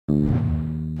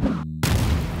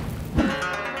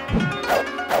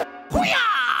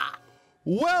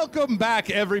Welcome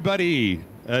back, everybody.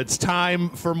 It's time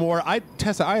for more.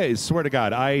 Tessa, I swear to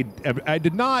God, I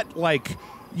did not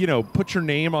put your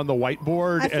name on the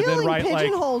whiteboard and then write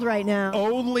pigeonholed right now.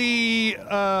 Only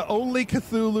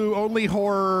Cthulhu, only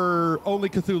horror, only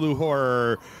Cthulhu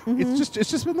horror. It's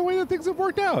just been the way that things have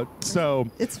worked out. So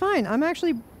it's fine. I'm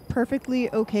actually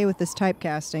perfectly okay with this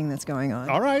typecasting that's going on.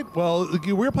 All right. Well,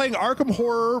 we're playing Arkham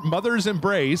Horror Mother's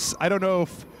Embrace. I don't know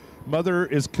if Mother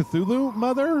is Cthulhu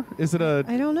Mother? Is it a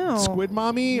I don't know. Squid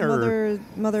Mommy or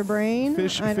Mother Brain?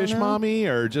 Fish Mommy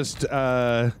or just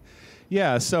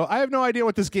yeah, so I have no idea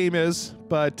what this game is,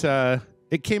 but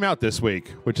it came out this week,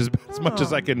 which is as much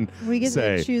as I can say. We get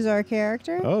to choose our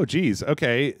character? Oh, geez.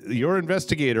 Okay, your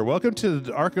investigator. Welcome to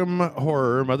Arkham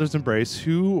Horror Mother's Embrace.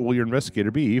 Who will your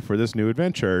investigator be for this new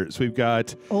adventure? So we've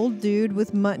got old dude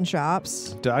with mutton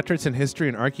chops, doctorates in history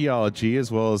and archaeology,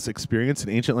 as well as experience in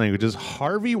ancient languages,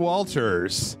 Harvey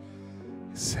Walters.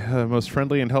 Most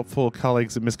friendly and helpful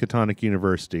colleagues at Miskatonic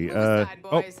University. Whoa.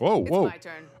 It's my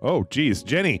turn. Oh, geez,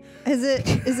 Jenny. Is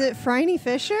it Phryne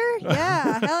Fisher?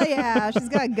 Yeah, hell yeah. She's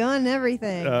got a gun and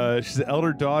everything. She's the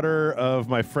elder daughter of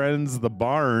my friends, the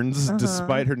Barnes.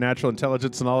 Despite her natural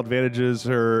intelligence and all advantages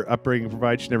her upbringing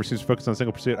provides, she never seems to focus on a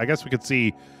single pursuit. I guess we could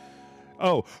see.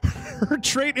 Oh, her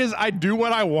trait is I do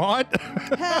what I want.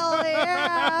 Hell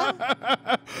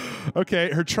yeah.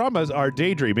 Okay, her traumas are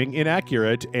daydreaming,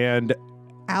 inaccurate, and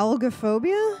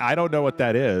algophobia? I don't know what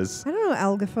that is. I don't know what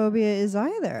algophobia is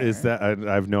either. Is that?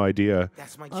 I have no idea.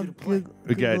 That's my cue to play.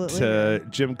 We got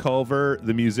Jim Culver,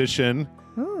 the musician.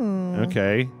 Ooh.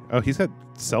 Okay. Oh, he's got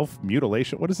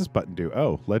self-mutilation. What does this button do?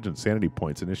 Oh, legend, sanity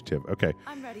points, initiative. Okay.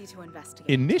 I'm ready to investigate.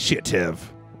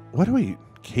 Initiative. What do we...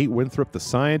 Kate Winthrop, the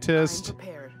scientist. I'm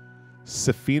prepared.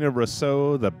 Safina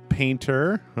Rousseau, the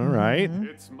painter. All right.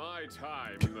 It's my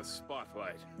time in the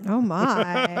spotlight. Oh,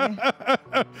 my.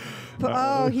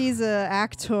 Oh, he's an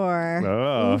actor.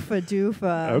 Oh. Oofa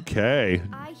doofa. Okay.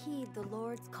 I heed the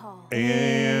Lord's call.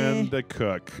 And the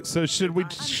cook. So should we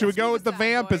go with the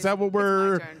vamp? Is that what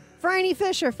we're... Phryne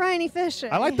Fisher.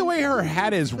 I like the way her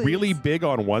hat is really big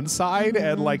on one side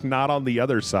and not on the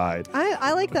other side.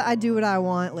 I like the I do what I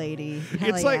want lady.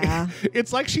 Hell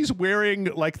It's like she's wearing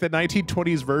like the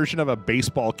 1920s version of a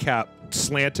baseball cap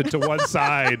slanted to one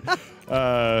side.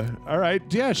 All right.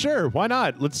 Yeah, sure. Why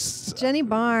not? Let's Jenny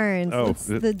Barnes. Oh,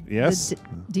 yes. The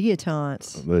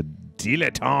dilettante. The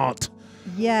dilettante.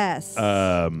 Yes.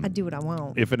 I do what I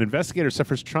want. If an investigator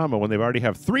suffers trauma when they've already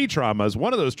have 3 traumas,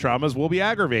 one of those traumas will be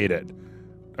aggravated.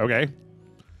 Okay.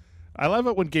 I love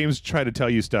it when games try to tell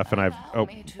you stuff and I've...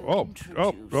 Here's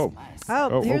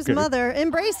okay. Mother.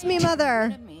 Embrace me,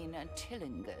 Mother.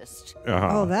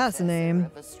 Oh, that's a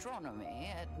name. Let's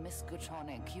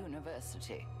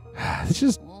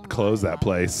just close that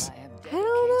place. I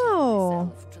don't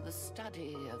know.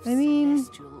 I mean,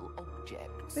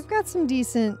 they've got some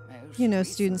decent...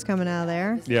 students coming out of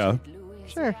there. Yeah.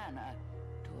 Sure.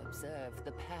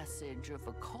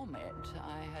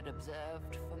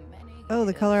 Oh,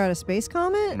 the Color Out of Space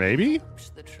comet? Maybe?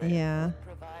 Yeah.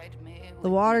 The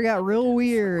water got real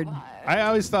weird. I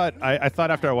always thought, I thought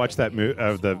after I watched that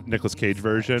the Nicolas Cage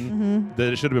version,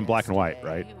 that it should have been black and white,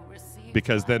 right?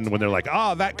 Because then when they're like,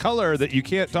 that color that you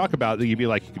can't talk about, that you'd be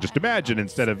like, you can just imagine,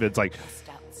 instead of it's like,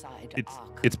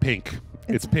 it's pink.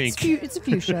 It's pink. It's a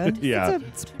fuchsia. Yeah.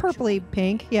 It's purpley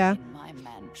pink. Yeah.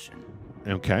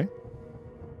 Okay.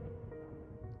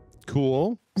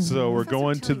 Cool. So we're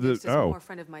going to the... Is more a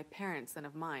friend of my parents than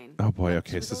of mine. Oh, boy.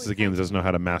 Okay. So this is a game that doesn't know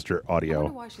how to master I audio.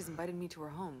 wonder why she's invited me to her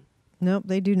home. Nope,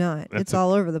 they do not. It's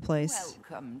all over the place.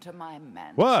 Welcome to my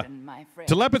mansion, What? my friend.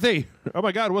 Telepathy. Oh,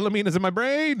 my God. Wilhelmina's in my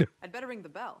brain. I'd better ring the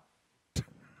bell.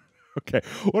 Okay.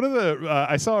 One of the...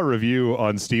 I saw a review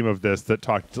on Steam of this that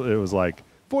talked... It was like...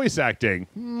 Voice acting.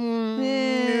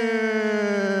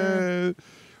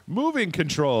 Moving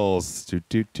controls.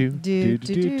 Yeah,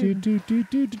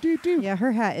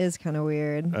 her hat is kind of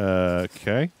weird.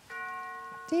 Okay.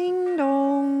 Ding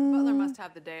dong. Butler must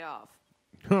have the day off.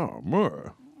 Oh,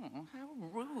 more. How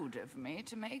rude of me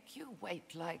to make you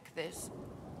wait like this.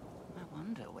 I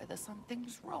wonder whether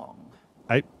something's wrong.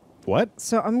 What?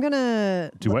 So I'm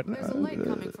gonna Do what? There's a light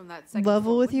coming from that second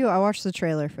level floor with you. window. I watched the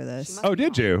trailer for this. Oh,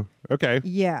 did you? Okay.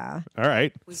 Yeah. All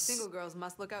right. We single girls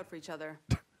must look out for each other.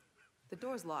 The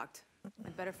door's locked.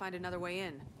 I'd better find another way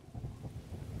in.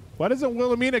 Why doesn't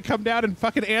Wilhelmina come down and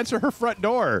fucking answer her front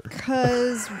door?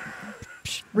 Because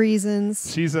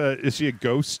reasons. Is she a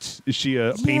ghost? Is she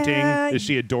a painting? Is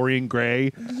she a Dorian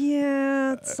Gray?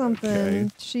 Yeah, it's something. Okay.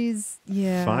 She's,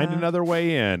 yeah. Find another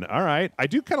way in. All right. I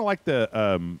do kind of like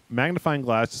the magnifying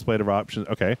glass display of options.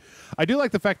 Okay. I do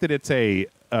like the fact that it's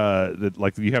that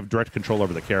like you have direct control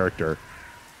over the character.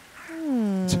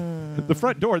 The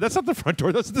front door. That's not the front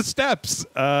door. Those are the steps.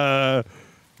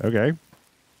 Okay.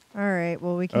 All right.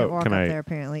 Well, we can't walk can up I- there,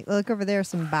 apparently. Look over there,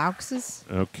 some boxes.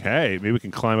 Okay. Maybe we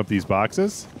can climb up these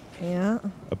boxes. Yeah.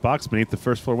 A box beneath the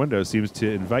first floor window seems to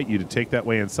invite you to take that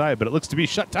way inside, but it looks to be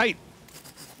shut tight.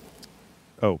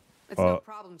 Oh. It's no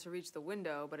problem to reach the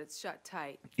window, but it's shut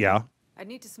tight. Yeah. I'd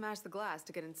need to smash the glass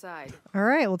to get inside. All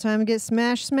right. Well, time to get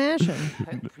smashing.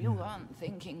 Hope you aren't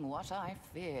thinking what I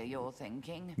fear you're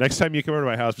thinking. Next time you come over to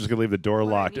my house, I'm just going to leave the door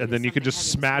What I locked, need and then is you can something just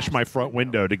heavy to smash smash my this front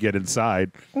window. window to get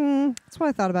inside. That's what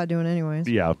I thought about doing anyways.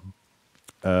 Yeah.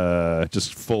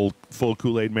 Just full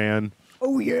Kool-Aid man.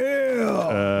 Oh,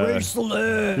 yeah. Race the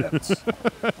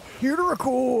left. Here to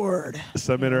record.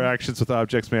 Some interactions with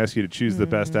objects may ask you to choose the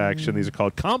best action. These are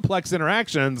called complex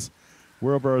interactions.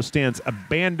 Wheelbarrow stands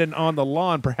abandoned on the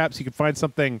lawn. Perhaps you can find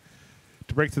something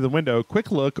to break through the window.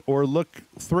 Quick look or look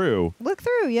through. Look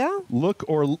through, yeah. Look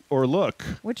or look.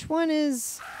 Which one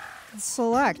is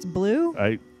select? Blue?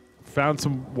 I found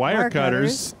some wire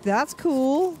cutters. That's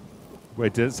cool.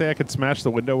 Wait, did it say I could smash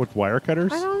the window with wire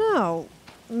cutters? I don't know.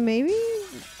 Maybe?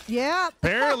 Yeah.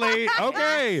 Apparently.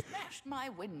 Okay. Smashed my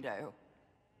window.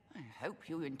 I hope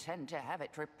you intend to have it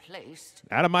replaced.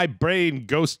 Out of my brain,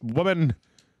 ghost woman.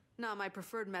 Not my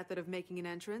preferred method of making an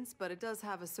entrance, but it does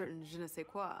have a certain je ne sais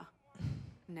quoi.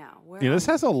 Now, where This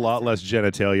has a lot less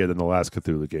genitalia than the last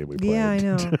Cthulhu game we played. Yeah, I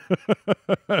know.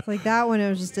 It's like that one, it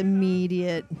was just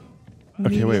immediate.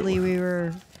 Okay, wait. Immediately we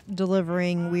were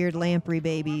delivering weird lamprey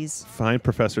babies. Find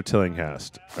Professor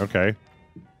Tillinghast. Okay.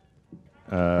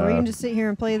 Or you can just sit here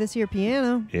and play this here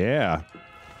piano. Yeah.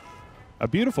 A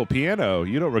beautiful piano.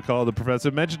 You don't recall the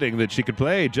professor mentioning that she could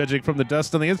play. Judging from the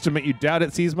dust on the instrument, you doubt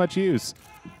it sees much use.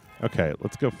 Okay,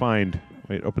 let's go find...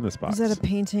 Wait, open this box. Is that a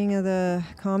painting of the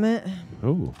comet?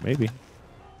 Oh, maybe.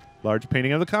 Large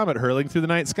painting of the comet hurling through the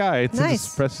night sky. It's Nice.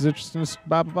 expresses interest in...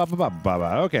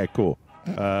 Okay, cool.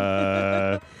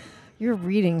 Your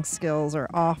reading skills are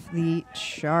off the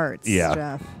charts, Yeah.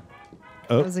 Jeff.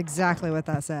 Oh. That was exactly what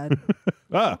that said.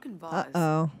 broken vase.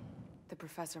 Uh-oh. The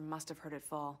professor must have heard it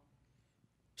fall.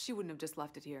 She wouldn't have just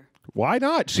left it here. Why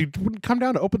not? She wouldn't come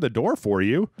down to open the door for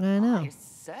you. I know. I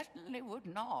certainly would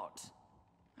not.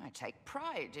 I take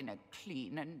pride in a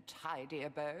clean and tidy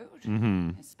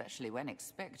abode, especially when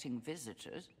expecting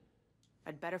visitors.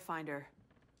 I'd better find her.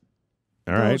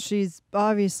 All Well, right. she's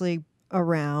obviously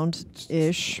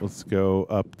around-ish. Let's go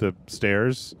up the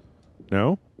stairs.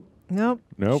 No? Nope.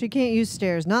 Nope. She can't use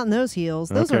stairs. Not in those heels.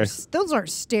 Those Okay. those aren't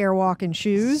stair walking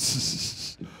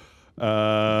shoes.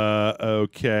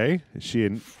 Okay. Is she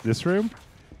in this room?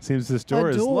 Seems this door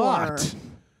is door. locked.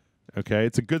 Okay,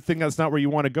 it's a good thing that's not where you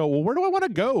want to go. Well, where do I want to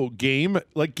go? Game,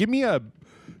 like, give me a.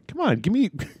 Come on, give me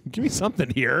something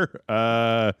here.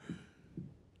 I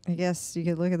guess you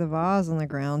could look at the vase on the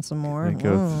ground some more.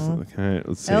 Okay,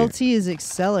 let's see. LT is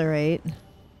accelerate.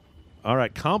 All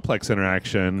right, complex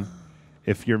interaction.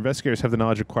 If your investigators have the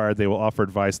knowledge required, they will offer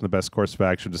advice on the best course of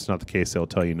action. If it's not the case, they'll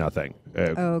tell you nothing.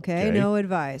 Okay, no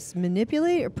advice.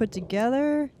 Manipulate or put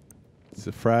together.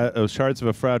 It's shards of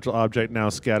a fragile object now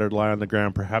scattered lie on the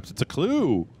ground. Perhaps it's a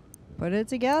clue. Put it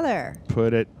together.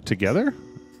 Put it together?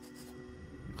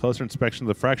 Closer inspection of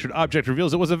the fractured object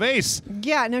reveals it was a vase.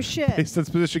 Yeah, no shit. Based on its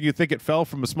position, you think it fell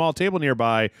from a small table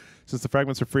nearby. Since the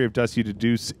fragments are free of dust, you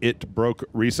deduce it broke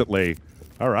recently.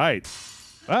 All right.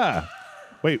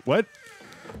 Wait, what?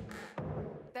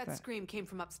 That scream came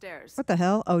from upstairs. What the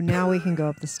hell? Oh, now we can go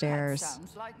up the That stairs.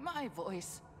 sounds like my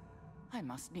voice. I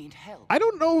must need help. I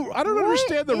don't know. I don't What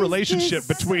understand the is relationship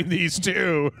this? between these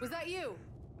two. Was that you?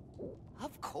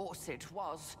 Of course it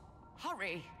was.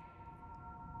 Hurry.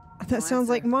 That sounds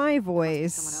like my Someone else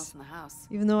voice. in the house.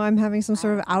 Even though I'm having some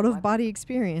sort of out-of-body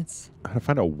experience. How to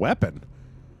find a weapon?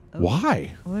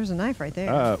 Why? Well, there's a knife right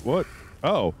there. What?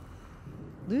 Oh.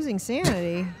 Losing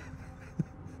sanity.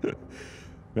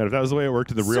 Man, if that was the way it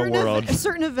worked in the real world.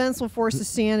 Certain events will force a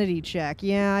sanity check.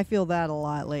 Yeah, I feel that a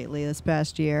lot lately this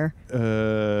past year. A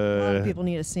lot of people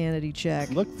need a sanity check.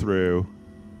 Look through.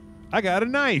 I got a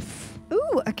knife.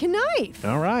 Ooh, a knife.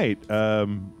 All right.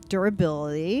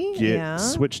 Durability. Get Yeah.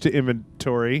 switch to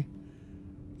inventory.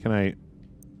 Can I?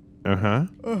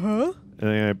 And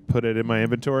then I put it in my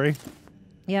inventory.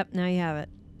 Yep, now you have it.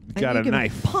 And Got you a can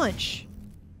knife. Punch.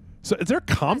 So is there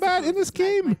combat in this Knife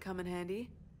game? might come in handy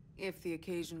if the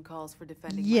occasion calls for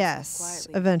defending Yes, myself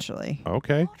quietly. eventually.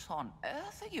 Okay. What on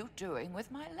earth are you doing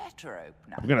with my letter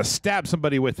opener? I'm gonna stab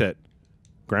somebody with it.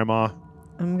 Grandma.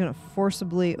 I'm going to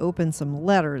forcibly open some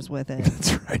letters with it.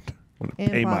 That's right. I'm gonna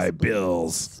And pay my possibly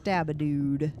bills. Stab a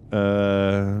dude.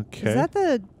 Okay. Is that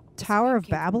the Tower of Came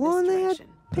from this Babylon they had direction.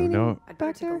 painted No. I'd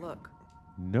better back take there? a look.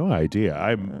 No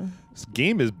idea. This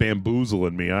game is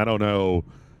bamboozling me. I don't know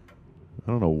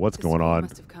I don't know what's The going scream on.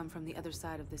 must have come from the other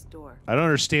side of this door. I don't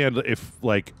understand if,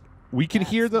 like, we can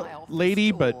hear the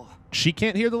lady, but she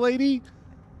can't hear the lady?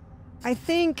 I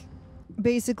think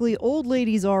basically old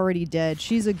lady's already dead.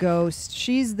 She's a ghost.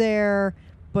 She's there,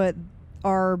 but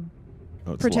our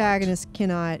protagonist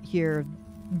cannot hear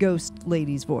ghost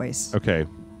lady's voice. Okay.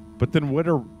 But then what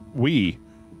are we?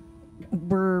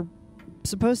 We're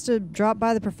supposed to drop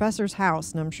by the professor's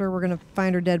house, and I'm sure we're going to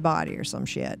find her dead body or some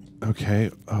shit.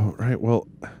 Okay. Oh, right. Well,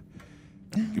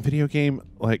 video game,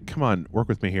 like, come on, work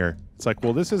with me here. It's like,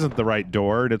 well, this isn't the right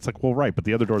door. And it's like, well, right, but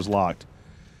the other door's locked.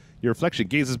 Your reflection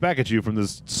gazes back at you from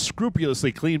this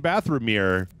scrupulously clean bathroom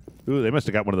mirror. Ooh, they must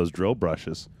have got one of those drill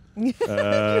brushes. You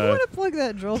want to plug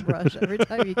that drill brush every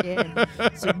time you can.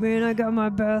 It's like, man, I got my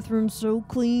bathroom so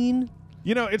clean.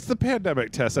 You know, it's the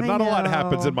pandemic, Tessa. I Not a lot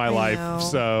happens in my I life, know.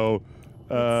 so...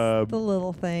 The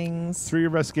little things. Through your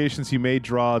investigations, you may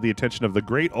draw the attention of the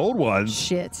great old ones.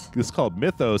 Shit. This is called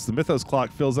Mythos. The Mythos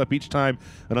clock fills up each time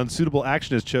an unsuitable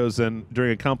action is chosen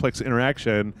during a complex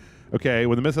interaction. Okay,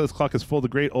 when the Mythos clock is full, the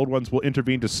great old ones will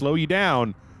intervene to slow you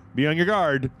down. Be on your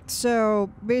guard. So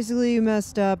basically you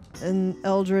messed up and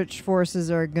eldritch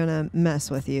forces are going to mess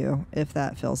with you if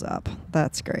that fills up.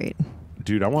 That's great.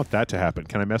 Dude, I want that to happen.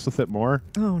 Can I mess with it more?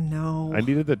 Oh, no. I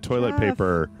needed the toilet Jeff.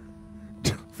 paper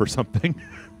for something.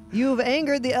 You have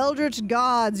angered the eldritch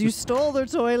gods. You stole their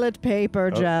toilet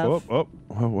paper, Jeff. Oh,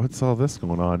 what's all this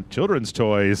going on? Children's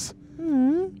toys.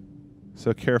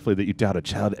 So carefully that you doubt a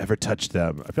child ever touched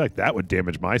them. I feel like that would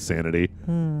damage my sanity.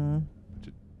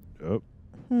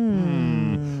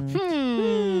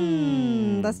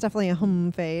 That's definitely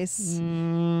a face.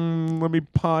 Let me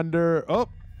ponder.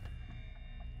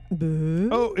 Boo.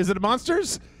 Oh, is it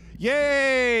monsters?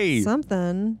 Yay!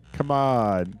 Something. Come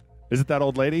on. Is it that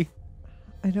old lady?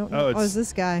 I don't know. Oh, Oh, it's- it's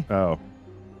this guy. Oh.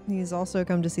 He's also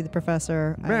come to see the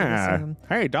professor. I would Meh. assume.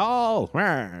 Hey, doll.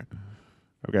 Meh.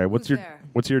 Okay, what's Who's your there?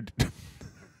 what's your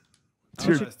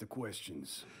I'll ask the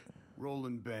questions.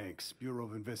 Roland Banks, Bureau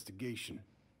of Investigation.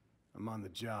 I'm on the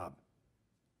job.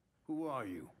 Who are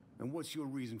you, and what's your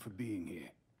reason for being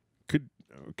here?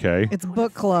 okay. It's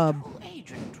book club.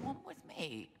 Agent, one with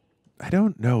me. I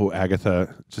don't know,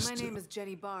 Agatha. My name is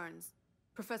Jenny Barnes.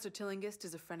 Professor Tillingist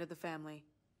is a friend of the family.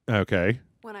 Okay.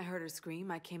 When I heard her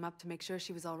scream, I came up to make sure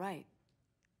she was all right.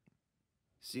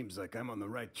 Seems like I'm on the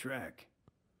right track.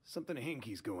 Something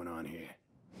hinky's going on here.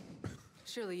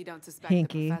 Surely you don't suspect the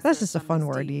Hinky. professor That's of just a some fun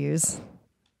word to misdeed. use.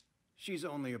 She's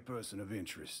only a person of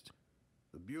interest.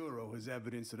 The Bureau has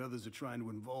evidence that others are trying to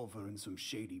involve her in some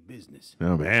shady business.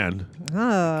 Oh man.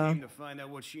 Oh. Came to find out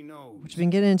what she knows. What you been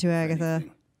getting into, if Agatha?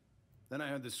 anything. Then I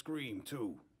heard the scream,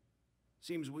 too.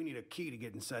 Seems we need a key to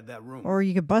get inside that room. Or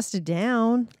you could bust it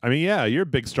down. I mean, yeah, you're a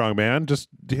big strong man. Just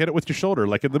hit it with your shoulder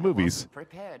like in the movies.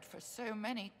 Prepared for so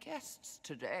many guests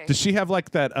today. Does she have like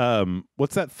that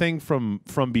what's that thing from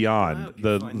Beyond? help you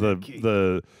The find the that key.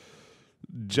 the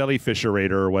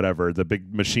jellyfisherator or whatever, the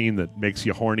big machine that makes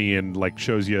you horny and like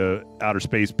shows you outer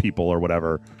space people or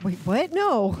whatever. Wait, what?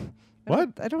 No. What?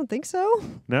 I don't think so.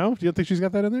 No? Do you think she's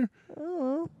got that in there?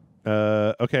 Oh.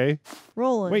 Okay.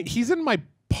 Rolling. Wait, he's in my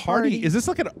party. Is this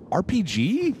like an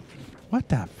RPG? What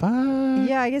the fuck?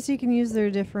 Yeah, I guess you can use their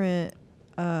different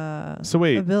So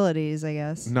wait, abilities, I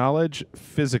guess. knowledge,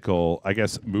 physical, I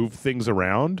guess move things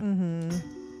around. Mm-hmm.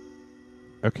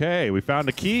 Okay, we found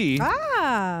a key.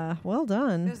 Ah, well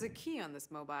done. There's a key on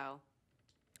this mobile.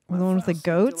 The one with the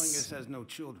goats? Tillinghast has no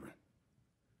children.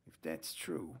 If that's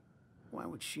true, why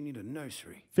would she need a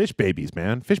nursery? Fish babies,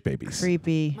 man. Fish babies.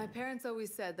 Creepy. My parents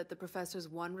always said that the professor's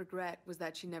one regret was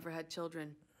that she never had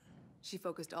children. She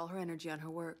focused all her energy on her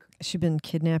work. She been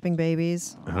kidnapping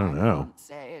babies? I don't know. won't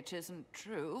say it isn't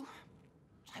true.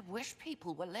 I wish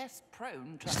people were less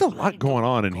prone to. There's still a lot going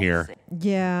on in here.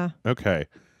 Yeah. Okay.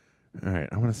 All right.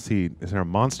 I want to see. Is there a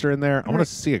monster in there? I want to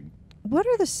see a. What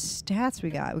are the stats we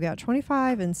got? We got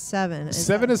 25 and 7.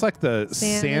 7 is like the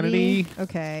sanity.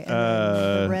 Okay. And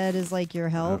then the red is like your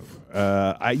health.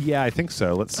 Yeah, I think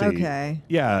so. Let's see. Okay.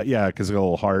 Yeah, because a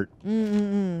little heart.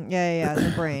 Yeah,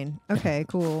 the brain. Okay,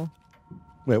 cool.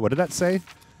 Wait, what did that say?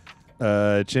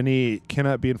 Jenny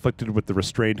cannot be inflicted with the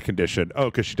restrained condition. Oh,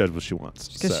 because she does what she wants.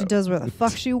 Because she does what the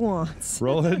fuck she wants.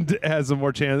 Roland has a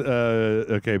more chance.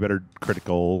 Okay, better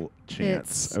critical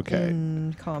chance. It's Okay.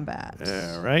 in combat.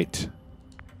 All right.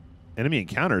 Enemy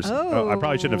encounters. Oh, I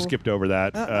probably shouldn't have skipped over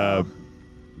that.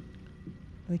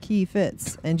 The key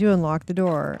fits, and you unlock the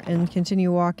door and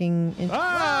continue walking.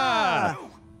 A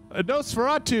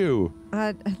Nosferatu.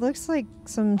 It looks like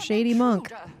some shady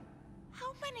monk.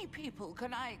 How many people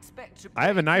can I expect to I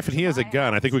have a break knife and he into has a my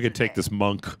gun. I think we house could take today? this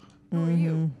monk. Who are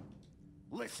you?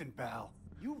 Listen, pal.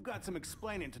 You've got some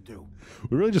explaining to do.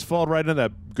 We really just followed right into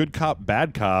that good cop,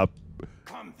 bad cop.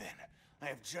 Come then. I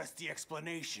have just the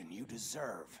explanation you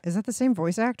deserve. Is that the same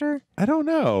voice actor? I don't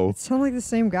know. It sounds like the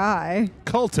same guy.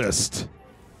 Cultist.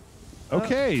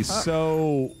 Okay,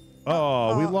 so...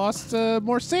 Oh, we lost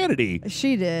more sanity.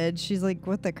 She did. She's like,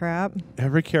 what the crap?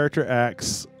 Every character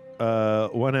acts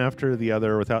one after the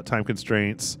other without time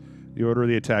constraints. The order of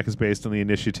the attack is based on the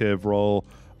initiative roll.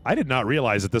 I did not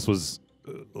realize that this was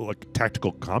like a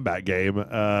tactical combat game.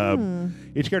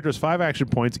 Each character has 5 action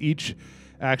points. Each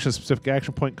action specific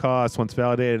action point costs. Once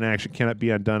validated, an action cannot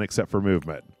be undone except for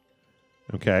movement.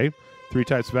 Okay. 3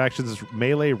 types of actions: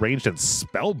 melee, ranged, and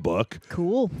spellbook.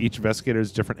 Cool. Each investigator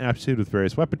has different aptitude with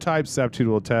various weapon types. Aptitude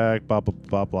will attack, blah, blah,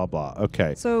 blah, blah, blah.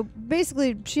 Okay. So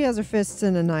basically, she has her fists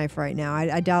and a knife right now.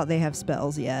 I doubt they have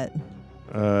spells yet.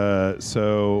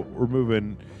 So we're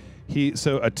moving.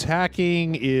 So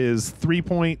attacking is 3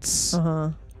 points.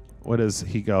 What is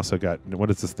he also got? What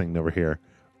is this thing over here?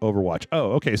 Overwatch.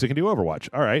 Oh, okay. So he can do Overwatch.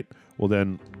 All right. Well,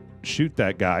 then shoot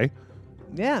that guy.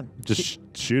 Yeah. Just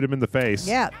shoot him in the face.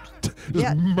 Yeah.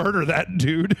 Just murder that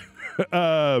dude.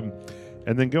 And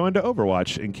then go into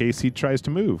Overwatch in case he tries to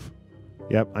move.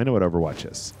 Yep, I know what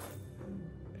Overwatch is.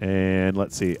 And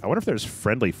let's see. I wonder if there's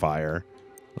friendly fire.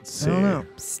 Let's see. I don't know.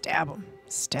 Stab him.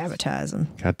 Stabatize him.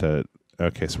 Got the...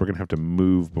 Okay, so we're going to have to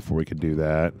move before we can do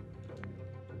that.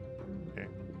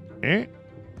 And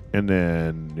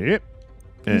then... Yep.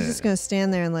 He's just going to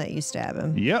stand there and let you stab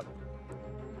him. Yep.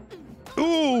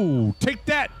 Ooh, take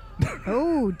that.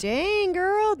 Oh, dang,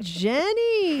 girl.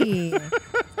 Jenny.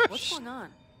 What's going on?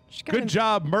 Good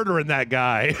job murdering that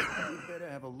guy. You better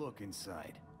have a look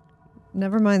inside.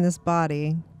 Never mind this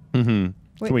body. Can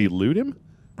Wait. we loot him?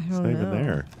 I It's don't not know. even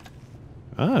there.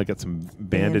 Ah, I got some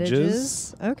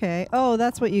bandages. Okay. Oh,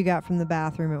 that's what you got from the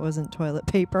bathroom. It wasn't toilet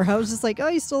paper. I was just like, oh,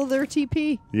 you stole their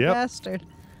TP. Yep. Bastard.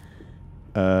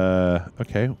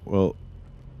 Okay. Well,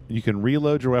 you can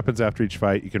reload your weapons after each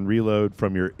fight. You can reload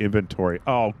from your inventory.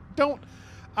 Oh, don't.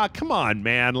 Come on,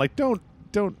 man. Like, don't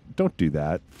do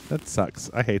that. That sucks.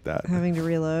 I hate that. Having to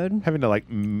reload. Having to like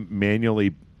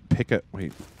manually pick a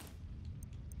wait.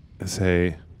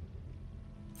 Say.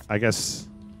 I guess.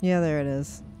 Yeah, there it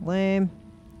is. Lame.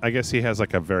 I guess he has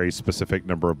like a very specific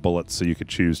number of bullets, so you could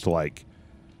choose to like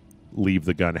leave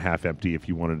the gun half empty if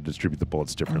you wanted to distribute the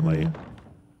bullets differently.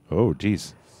 Oh,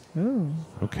 geez. Ooh.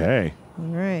 Okay. All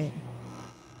right.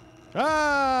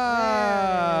 Ah!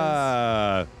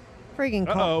 Freaking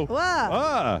Uh-oh. cool. Wow.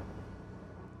 Ah!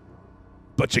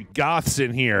 Bunch of goths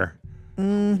in here.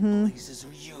 Places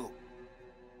are you.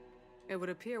 It would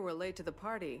appear we're late to the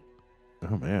party.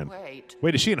 Oh, man. Wait.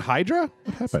 Wait, is she in Hydra?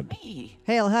 What happened? Me.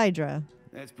 Hail Hydra.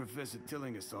 That's Professor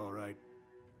Tillinghast, all right.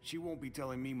 She won't be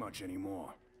telling me much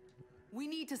anymore. We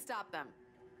need to stop them.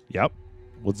 Yep.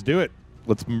 Let's do it.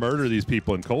 Let's murder these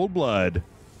people in cold blood.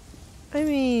 I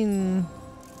mean,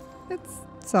 it's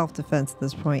self-defense at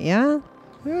this point, yeah?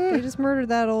 They just murdered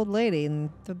that old lady,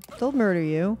 and they'll murder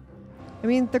you. I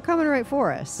mean, they're coming right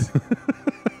for us.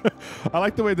 I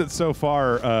like the way that so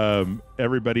far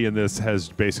everybody in this has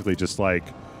basically just like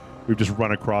we've just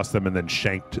run across them and then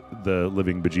shanked the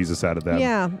living bejesus out of them.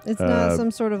 Yeah, it's not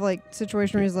some sort of like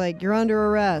situation where he's like, you're under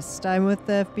arrest. I'm with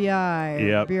the FBI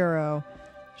Yep. Bureau.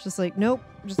 It's just like, nope.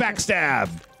 Just Backstab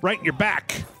right in your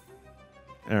back.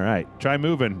 All right, try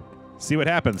moving. See what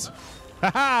happens.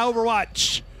 Ha-ha,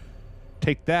 Overwatch.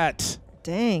 Take that.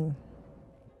 Dang.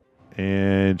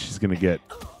 And she's going to get,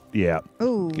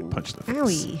 Ooh. get punched in the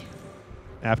face. Owie.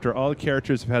 After all the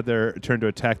characters have had their turn to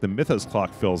attack, the Mythos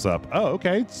clock fills up. Oh,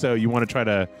 okay. So you want to try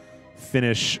to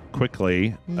finish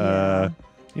quickly. Yeah.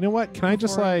 You know what? Can I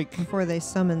just like... Before they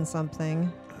summon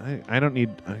something. I don't need...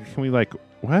 can we like...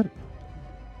 What?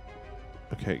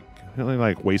 Okay. Can I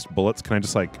like waste bullets? Can I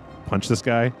just like punch this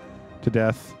guy to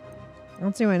death? I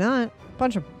don't see why not.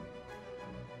 Punch him.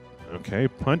 Okay.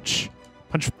 Punch.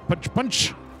 Punch, punch,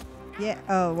 punch. Yeah.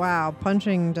 Oh, wow.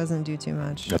 Punching doesn't do too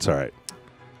much. That's all right.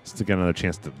 Still got another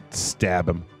chance to stab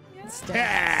him.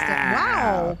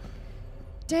 Wow.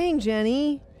 Dang,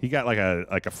 Jenny. He got like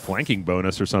a flanking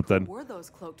bonus or something. Were those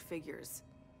cloaked figures?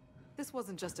 This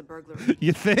wasn't just a burglary.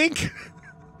 You think?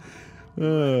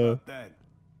 That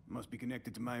must be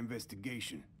connected to my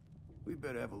investigation. We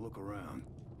better have a look around.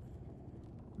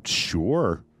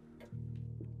 Sure.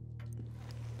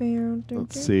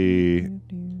 Let's see.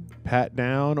 Pat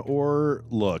down or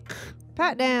look?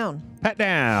 Pat down. Pat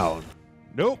down.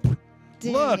 Nope.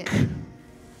 Dang Look. it.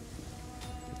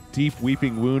 Deep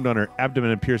weeping wound on her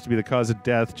abdomen appears to be the cause of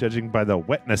death. Judging by the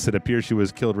wetness, it appears she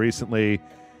was killed recently.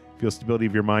 Feel stability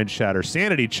of your mind shatter.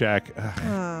 Sanity check. Ugh,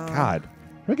 God.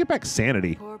 How do I get back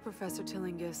sanity? Poor Professor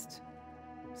Tillinghast.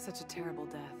 Such a terrible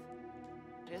death.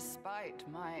 Despite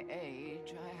my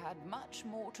age, I had much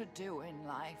more to do in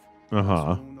life.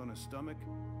 Wound on her stomach.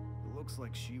 It looks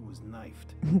like she was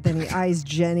knifed. Then he eyes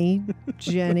Jenny.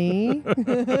 Jenny.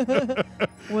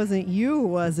 Wasn't you,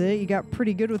 was it? You got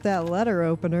pretty good with that letter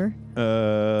opener.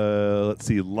 Let's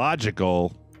see.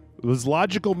 Logical. Was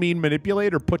logical mean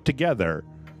manipulate or put together?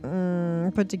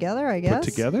 Put together, I guess.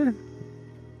 Put together?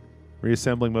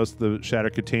 Reassembling most of the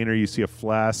shattered container. You see a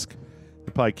flask.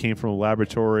 It probably came from a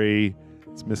laboratory.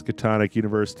 It's Miskatonic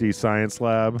University Science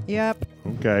Lab. Yep.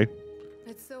 Okay.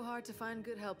 It's so hard to find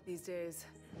good help these days.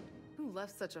 Who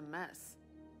left such a mess?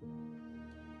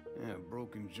 Yeah,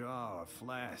 broken jaw, a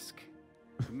flask.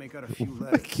 We make out a few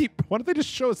letters. Why don't they just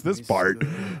show us this part?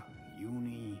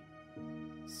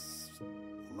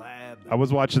 Lab. I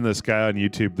was watching this guy on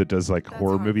YouTube that does like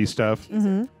horror movie stuff,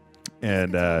 and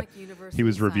he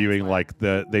was reviewing like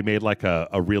they made like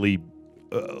a really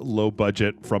low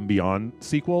budget From Beyond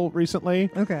sequel recently.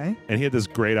 Okay. And he had this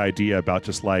great idea about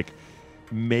just like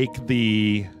make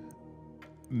the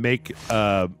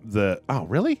oh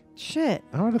really? Shit.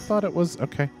 I would have thought it was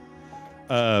okay.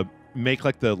 Make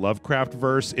like the Lovecraft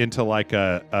verse into like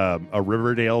a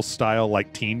Riverdale style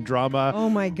like teen drama. Oh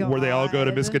my god. Where they all go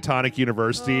to Miskatonic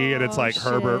University and it's like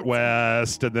Herbert shit.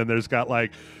 West, and then there's got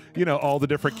like, you know, all the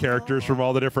different characters from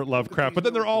all the different Lovecraft, but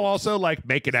then they're all also like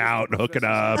making out and hooking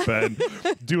up and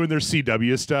doing their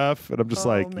CW stuff. And I'm just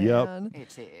like, yep.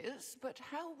 It is, but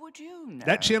how would you know?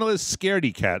 That channel is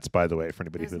Scaredy Cats, by the way, for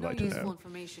anybody There's who'd no like to useful know.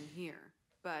 information here,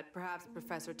 but perhaps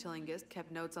Professor Tillinghast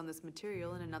kept notes on this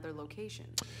material in another location.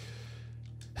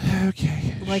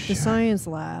 Okay. Like the science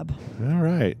lab. All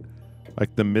right.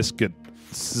 Like the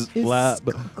lab.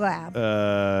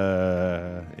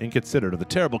 Inconsiderate of the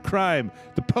terrible crime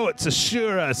the poets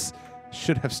assure us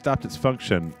should have stopped its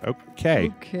function. Okay.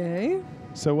 Okay.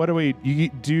 So what do we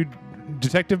do?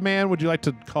 Detective Man, would you like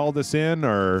to call this in,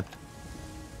 or?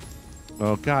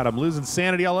 Oh God, I'm losing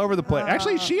sanity all over the place.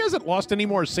 Actually, she hasn't lost any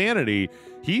more sanity.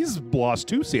 He's lost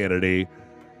 2 sanity.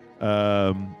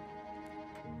 A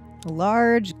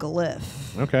large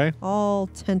glyph. Okay. All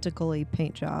tentacly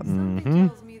paint job. Something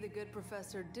tells me the good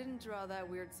professor didn't draw that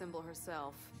weird symbol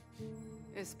herself.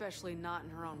 Especially not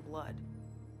in her own blood.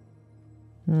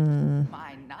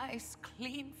 My nice,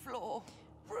 clean floor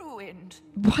ruined.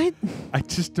 What? I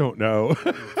just don't know.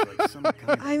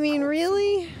 I mean,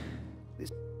 really?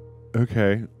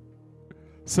 Okay.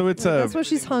 So it's That's what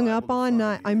she's hung up on.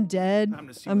 Not I'm dead.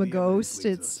 I'm a ghost.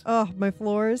 It's my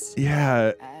floors.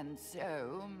 yeah. And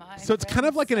So it's kind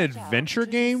of like an adventure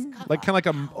game, like kind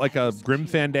of like a Grim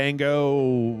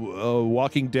Fandango,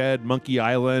 Walking Dead, Monkey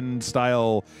Island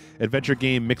style adventure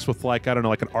game mixed with like, I don't know,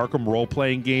 like an Arkham role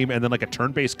playing game and then like a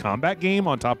turn-based combat game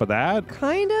on top of that.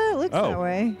 Kinda looks that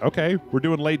way. Okay, we're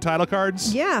doing late title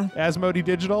cards. Yeah. Asmodee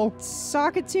Digital.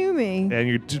 Sock it to me. And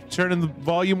you're turning the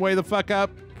volume way the fuck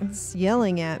up. It's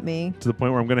yelling at me. To the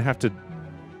point where I'm going to have to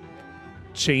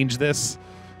change this.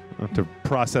 I have to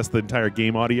process the entire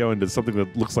game audio into something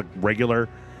that looks like regular.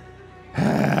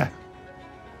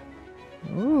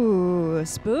 Ooh,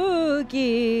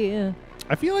 spooky.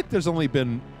 I feel like there's only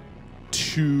been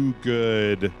 2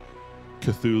 good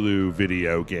Cthulhu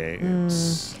video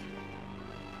games.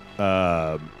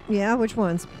 Yeah, which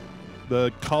ones?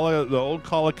 The old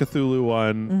Call of Cthulhu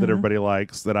one that everybody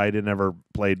likes that I never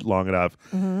played long enough,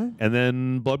 and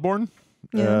then Bloodborne,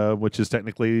 which is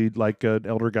technically like an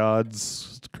Elder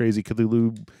Gods crazy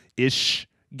Cthulhu-ish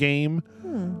game.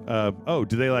 Do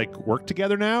they like work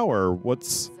together now, or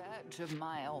what's? Of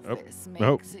my office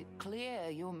makes it clear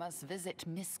you must visit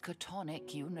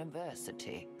Miskatonic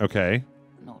University. Okay.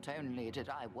 Not only did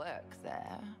I work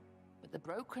there, but the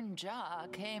broken jar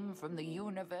came from the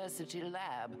university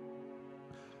lab.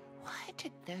 Why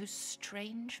did those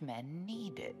strange men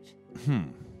need it?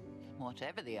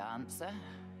 Whatever the answer,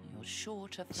 you're sure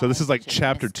to find. So this is like it in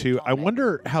chapter 2. I Miskatonic.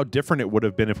 wonder how different it would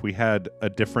have been if we had a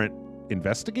different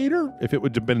investigator. If it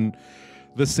would have been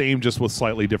the same, just with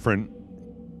slightly different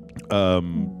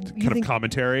kind of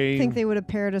commentary. Think they would have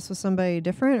paired us with somebody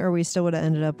different, or we still would have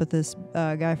ended up with this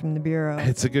guy from the bureau?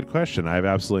 It's a good question. I have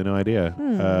absolutely no idea.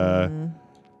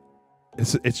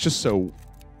 It's just so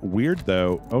weird,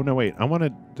 though. Oh no, wait. I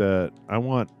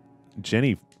want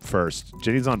Jenny first.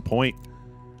 Jenny's on point.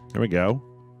 There we go.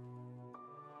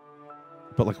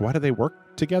 But like, why do they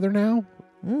work together now?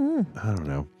 I don't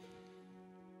know.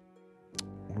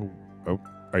 Oh,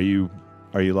 are you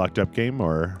locked up, game,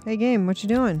 or? Hey, game, what you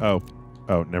doing? Oh,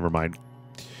 never mind.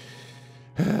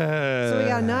 So we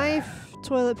got a knife,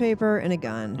 toilet paper, and a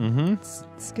gun.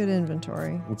 It's good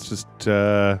inventory. Let's just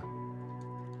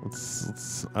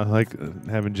let's I like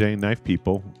having Jane knife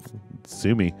people.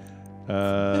 Sue me.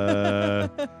 And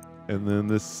then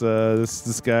this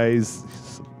guy's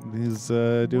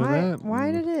doing that.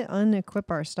 Why did it unequip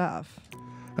our stuff?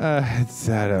 It's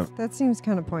That seems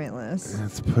kind of pointless.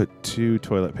 let's put 2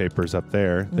 toilet papers up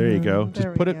there. There you go. Just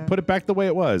there we put go. it back the way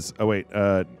it was. Oh wait,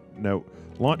 no.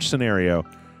 Launch scenario.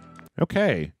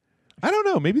 Okay. I don't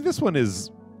know. Maybe this one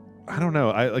is. I don't know.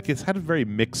 It's had very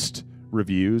mixed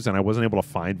reviews, and I wasn't able to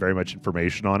find very much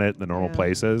information on it in the normal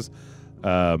places.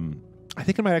 I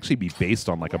think it might actually be based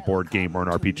on like a board game or an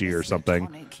RPG or something.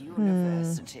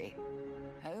 University,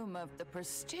 home of the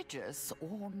prestigious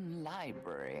Orne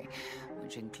Library,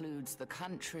 which includes the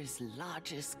country's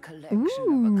largest collection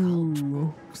of occult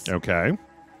books. Okay.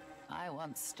 I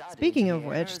once studied Speaking of here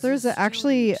which, as there's a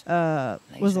actually student.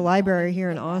 was a library here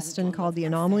in Austin called the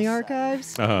Anomaly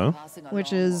Archives,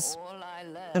 which is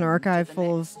an archive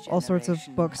full of all sorts of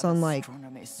books on like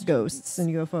ghosts and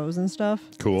UFOs and stuff.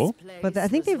 Cool. But I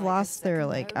think they've lost their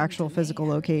like actual physical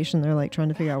location. They're like trying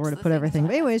to figure out where to put everything.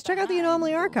 But anyways, check out the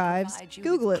Anomaly Archives.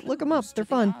 Google it. Look them up. They're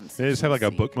fun. They just have like a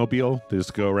bookmobile. They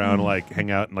just go around and like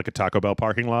hang out in like a Taco Bell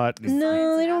parking lot.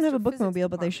 No, they don't have a bookmobile,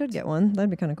 but they should get one. That'd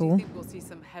be kind of Do you cool. think we'll see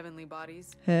some heavenly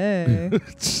bodies? Hey.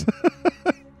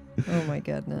 Oh my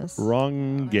goodness.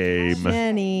 Wrong game.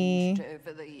 Jenny.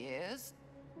 Over the years,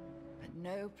 but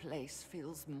no place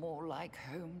feels more like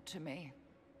home to me.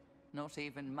 Not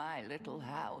even my little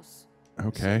house.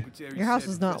 Okay. Your house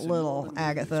is not little,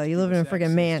 Agatha. You live in a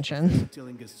friggin' mansion.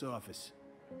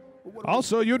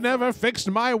 Also, you never fixed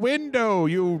my window,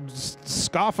 you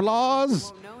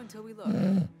scofflaws. Won't know until we look.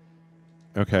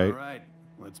 Okay. All right,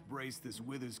 let's brace this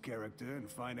Withers character and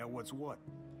find out what's what.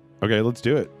 Okay, let's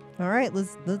do it. All right,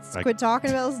 let's quit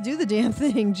talking about it. Let's do the damn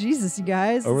thing. Jesus, you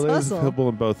guys. Let's Overlay is hustle. available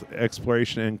in both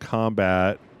exploration and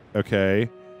combat. Okay.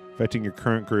 Affecting your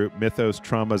current group, mythos,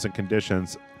 traumas, and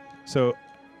conditions. So,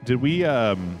 did we,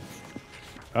 oh,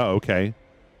 okay.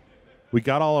 We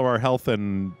got all of our health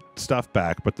and stuff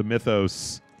back, but the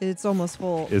mythos It's almost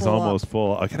full. is full almost up.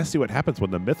 full. I gotta see what happens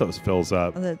when the mythos fills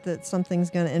up. That something's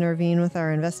going to intervene with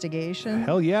our investigation.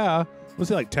 Hell yeah. We'll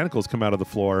see like tentacles come out of the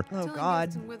floor. Oh, Tillinghast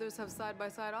God. and Withers have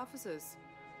side-by-side offices.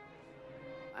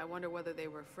 I wonder whether they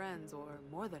were friends or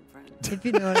more than friends. If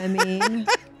you know what I mean.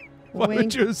 Why would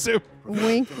Wink, you assume?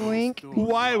 wink, wink.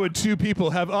 Why would 2 people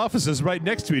have offices right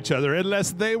next to each other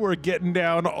unless they were getting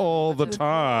down all the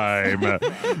time?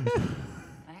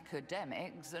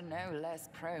 Academics are no less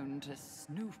prone to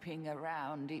snooping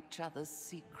around each other's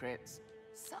secrets.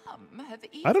 Some have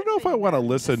even I don't know if I been want to known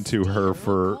listen to her steal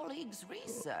for colleagues'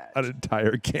 research. an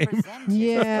entire game. Presented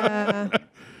Yeah.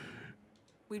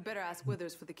 We'd better ask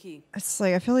Withers for the key. It's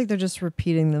like I feel like they're just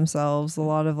repeating themselves. A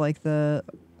lot of like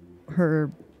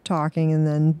her talking and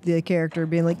then the character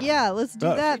being like, "Yeah, let's do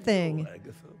that thing."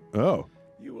 Agatha, Oh.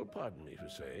 you will pardon me for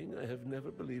saying I have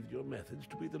never believed your methods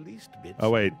to be the least bit Oh,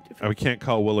 wait. scientific. We can't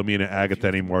call Wilhelmina Agatha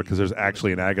anymore because there's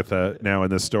actually an Agatha now in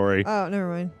this story. Oh, never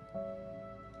mind.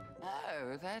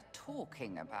 Oh, they're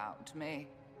talking about me.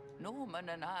 Norman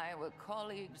and I were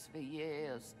colleagues for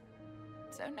years.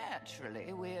 So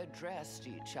naturally, we addressed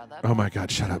each other. Oh my by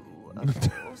God, shut up. you,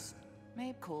 of course.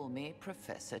 May call me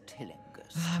Professor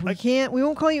Tillinghast. We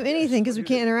won't call you anything because we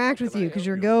can't interact with you because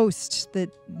you're a ghost that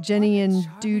Jenny What a and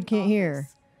charming dude can't hear.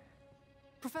 office.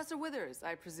 Professor Withers,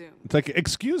 I presume. It's like,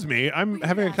 excuse me, I'm We could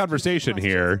having a ask you some jinx questions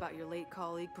here. About your late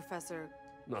colleague, Professor.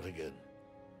 Not again.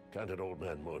 Can't an old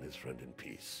man mourn his friend in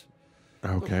peace.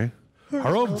 Okay.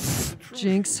 Harumph.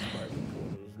 Jinx.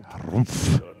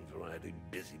 Harumph. Garden variety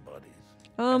busybodies.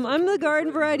 I'm the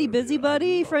garden variety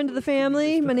busybody, friend of the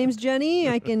family. My name's Jenny.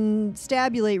 I can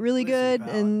stabulate really good,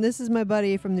 and this is my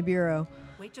buddy from the bureau.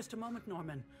 Wait just a moment,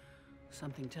 Norman.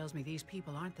 Something tells me these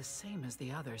people aren't the same as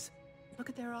the others. Look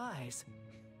at their eyes.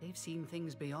 They've seen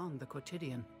things beyond the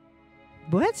quotidian.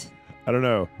 What? I don't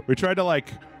know. We tried to like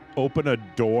open a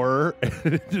door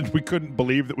and we couldn't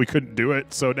believe that we couldn't do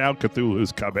it. So now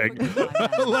Cthulhu's coming.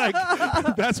 Like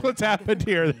that's what's happened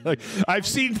here. Like I've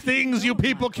seen things you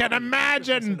people can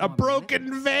imagine. A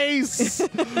broken vase.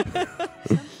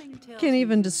 Can't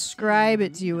even describe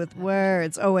it to you with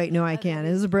words. Oh wait, no, I can.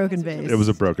 It was a broken vase. It was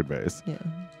a broken vase. Yeah.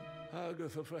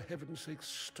 Agatha, for heaven's sake,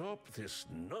 stop this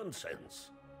nonsense.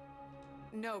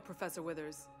 No, Professor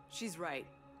Withers. She's right.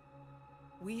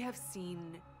 We have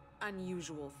seen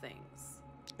unusual things.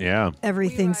 Yeah.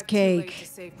 Everything's We arrived too late cake. to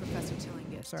save Professor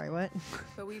Tillinghast. Sorry, what?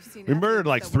 But we've seen We murdered evidence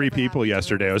like that 3 whatever people happened to her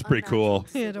yesterday. It was pretty cool.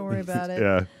 Yeah, don't worry about it.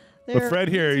 Yeah. But They're- Fred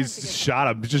here, he's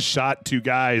shot him. Just shot 2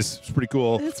 guys. It's pretty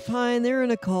cool. It's fine. They're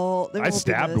in a cult. They're I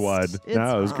stabbed one. It's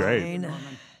No, it was great. fine. Norman,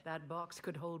 that box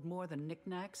could hold more than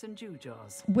knickknacks and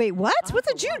gewgaws. Wait, what? What's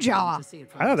a I, for one, jaw? want to see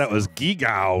it for I thought that was myself.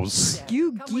 gigaws.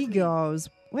 You Come with me. gigos.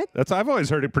 What? I've always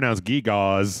heard it pronounced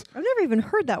gigaws. I've never even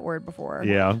heard that word before.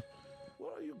 Yeah.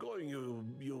 Where are you going,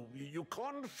 you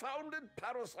confounded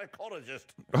parapsychologist?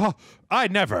 Oh, I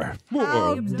never.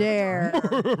 How dare.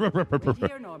 Wait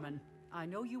here, Norman. I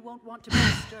know you won't want to be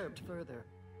disturbed further.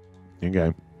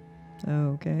 Okay.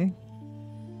 Okay.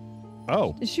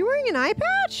 Oh. Is she wearing an eye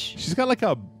patch? She's got like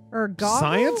a Or a goggle?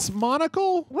 science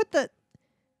monocle? What the?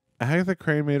 Agatha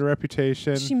Crane made a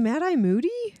reputation. Is she Mad-Eye Moody?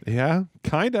 Yeah,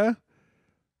 kinda.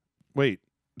 Wait.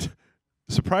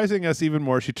 Surprising us even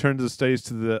more, she turned his studies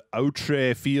to the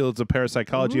outre fields of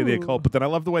parapsychology and the occult, but then I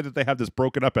love the way that they have this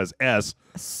broken up as S.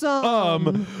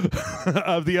 Some.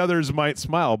 Of the others might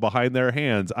smile behind their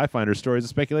hands. I find her stories of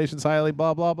speculations highly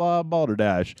blah, blah, blah,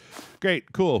 balderdash.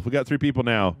 Great, cool. We got 3 people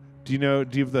now. Do you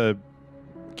have the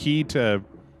key to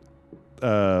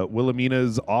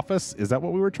Wilhelmina's office? Is that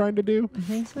what we were trying to do? I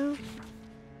think so.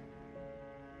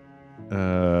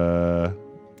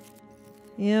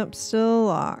 Yep, still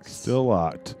locked. Still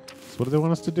locked. So what do they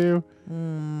want us to do?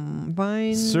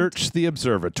 Find Search the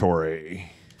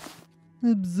observatory.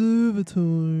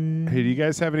 observatory. Hey, do you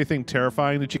guys have anything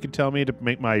terrifying that you can tell me to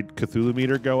make my Cthulhu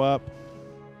meter go up?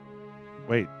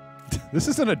 Wait, this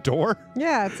isn't a door?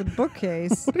 Yeah, it's a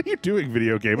bookcase. What are you doing,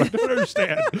 video game? I don't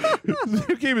understand. This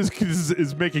video game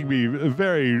is making me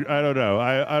very, I don't know.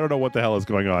 I don't know what the hell is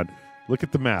going on. Look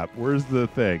at the map. Where's the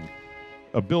thing?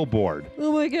 A billboard.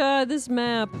 Oh my god, this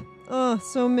map. Oh,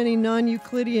 so many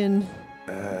non-Euclidean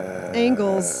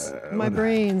angles. My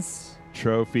brains.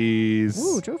 Trophies.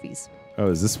 Ooh, trophies. Oh,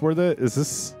 is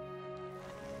this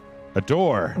a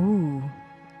door? Ooh.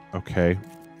 Okay.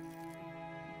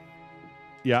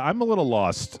 Yeah, I'm a little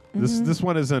lost. This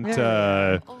one isn't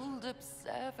Old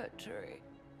observatory.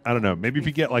 I don't know. Maybe if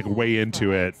you get like way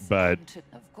into it, but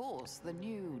Of course, the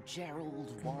new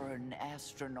Gerald Warren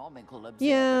Astronomical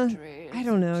Yeah, Observatory. I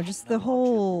don't know, just the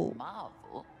whole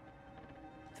marvel.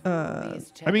 I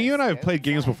mean, you and I have played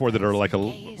games before that are like a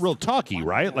real talky,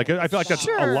 right? Like I feel like that's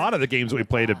a lot of the games that we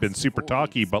played have been super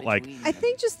talky, but like I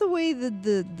think just the way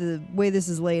the way this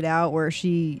is laid out, where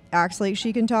she acts like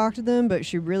she can talk to them, but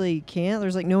she really can't.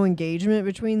 There's like no engagement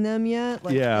between them yet.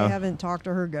 Like they haven't talked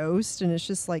to her ghost, and it's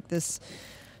just like this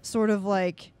sort of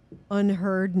like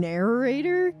unheard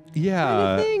narrator kind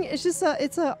of thing. It's just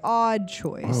it's an odd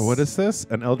choice. Oh, what is this?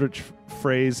 An eldritch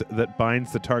phrase that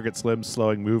binds the target's limbs,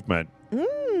 slowing movement.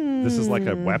 This is like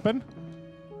a weapon?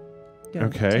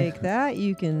 Okay. Take that.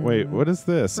 You can Wait, what is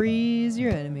this? freeze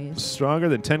your enemies. Stronger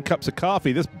than 10 cups of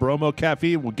coffee. This bromo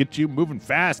caffeine will get you moving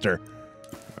faster.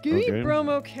 Give me Okay.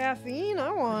 bromo caffeine. I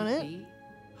want it.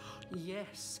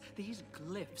 Yes, these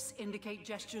glyphs indicate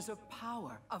gestures of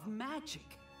power, of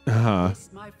magic.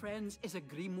 This, my friends, is a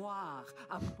grimoire,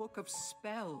 a book of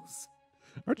spells.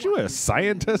 Aren't you a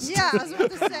scientist? Yeah, I was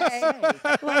about to say.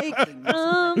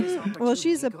 Like, well,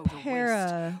 she's a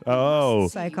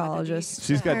psychologist.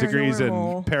 She's got degrees in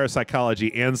Paranormal.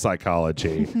 parapsychology and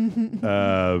psychology.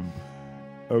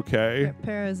 Okay.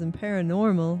 Paras and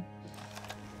paranormal.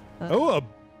 Oh, a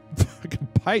fucking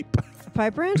pipe. A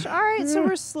pipe wrench? All right, so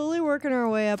we're slowly working our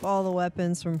way up all the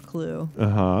weapons from Clue.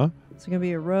 Uh-huh. It's going to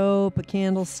be a rope, a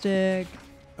candlestick,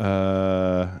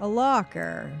 a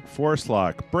locker. Force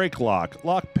lock, brake lock,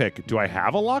 lock pick. Do I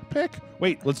have a lock pick?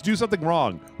 Wait, let's do something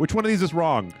wrong. Which one of these is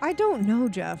wrong? I don't know,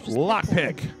 Jeff. Just Lock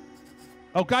pick.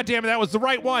 Oh, God damn it, that was the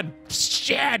right one.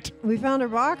 Shit. We found her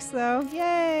box, though.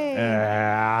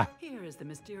 Yay. Here is the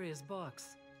mysterious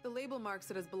box. The label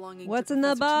marks it as belonging What's to in the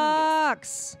Professor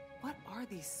box? Tungus. What are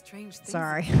these strange things?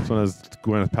 Sorry. This one has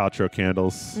Gwyneth Paltrow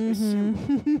candles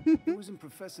It was in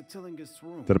Professor Tillinger's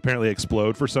room. that apparently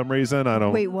explode for some reason. I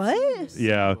don't. Wait, what?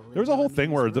 Yeah, there was a whole thing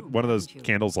where one of those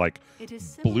candles like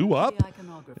blew up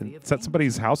and set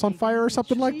somebody's house on fire or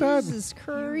something like that. Jesus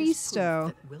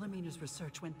Christo. Wilhelmina's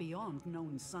research went beyond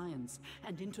known science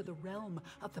and into the realm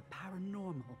of the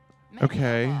paranormal. Many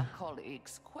Okay. of our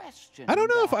colleagues questioned I don't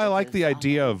know if I like the Agatha's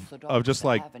idea of unorthodox just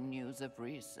like avenues of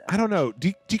research. I don't know.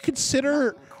 Do you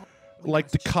consider like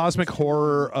the cosmic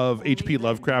horror of H.P.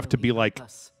 Lovecraft to be like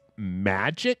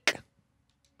magic?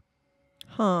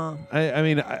 Huh. I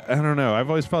mean, I don't know. I've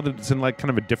always felt it's in like kind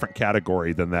of a different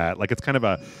category than that. Like it's kind of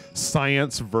a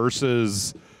science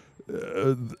versus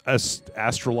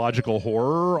astrological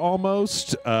horror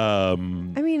almost. I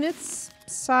mean, it's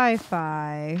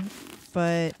sci-fi,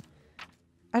 but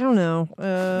I don't know.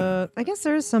 I guess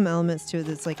there's some elements to it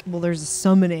that's like, well, there's a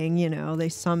summoning, you know, they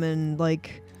summon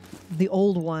like the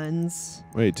old ones.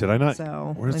 Wait, did I not?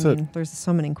 So, Where's I mean, there's a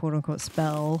summoning quote unquote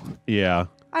spell. Yeah.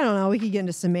 I don't know. We could get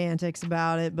into semantics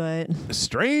about it, but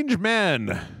Strange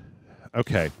men.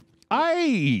 Okay.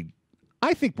 I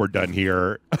I think we're done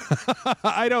here.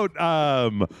 I don't.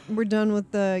 We're done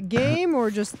with the game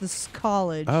or just this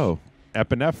college? Oh,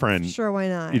 epinephrine. Sure, why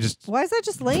not? You just. Why is that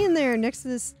just laying there next to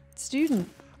this student?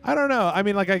 I don't know. I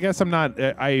mean, like, I guess I'm not.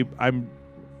 I'm.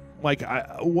 Like,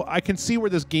 I can see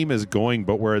where this game is going,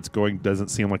 but where it's going doesn't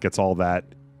seem like it's all that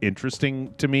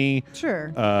interesting to me.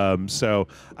 Sure. So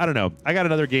I don't know. I got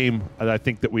another game that I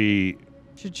think that we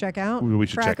should check out. We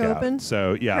should Crack check open. out.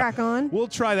 So yeah, crack on. We'll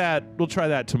try that. We'll try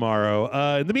that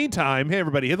tomorrow. In the meantime, hey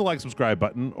everybody, hit the like, subscribe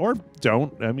button, or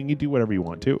don't. I mean, you do whatever you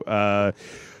want to.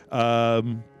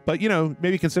 But, you know,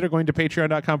 maybe consider going to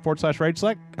patreon.com/Rage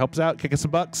Select. Helps out, kick us some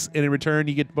bucks, and in return,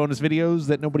 you get bonus videos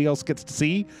that nobody else gets to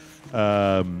see.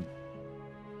 Yeah.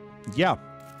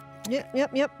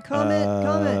 Yep.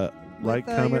 Comment. Like,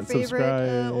 with, comment, your favorite,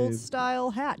 subscribe. old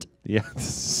style hat.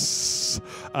 Yes.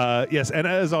 Yes, and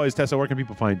as always, Tessa, where can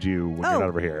people find you when you're not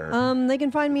over here? They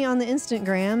can find me on the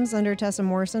Instagrams under Tessa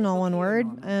Morrison, all one word,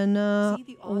 and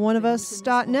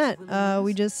oneofus.net.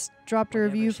 We just dropped a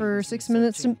review for 6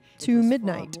 minutes to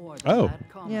midnight. Oh.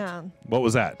 Yeah. What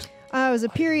was that? It was a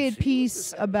period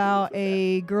piece about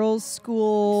a girls'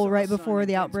 school right before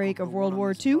the outbreak of World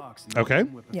War II. Okay.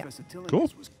 Yeah. Cool.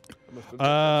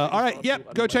 All right.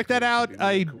 Yep. Go check that out.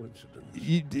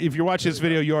 If you're watching this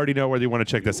video, you already know where you want to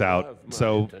check this out.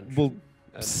 So we'll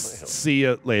see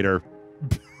you later.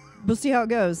 We'll see how it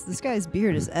goes. This guy's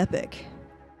beard is epic.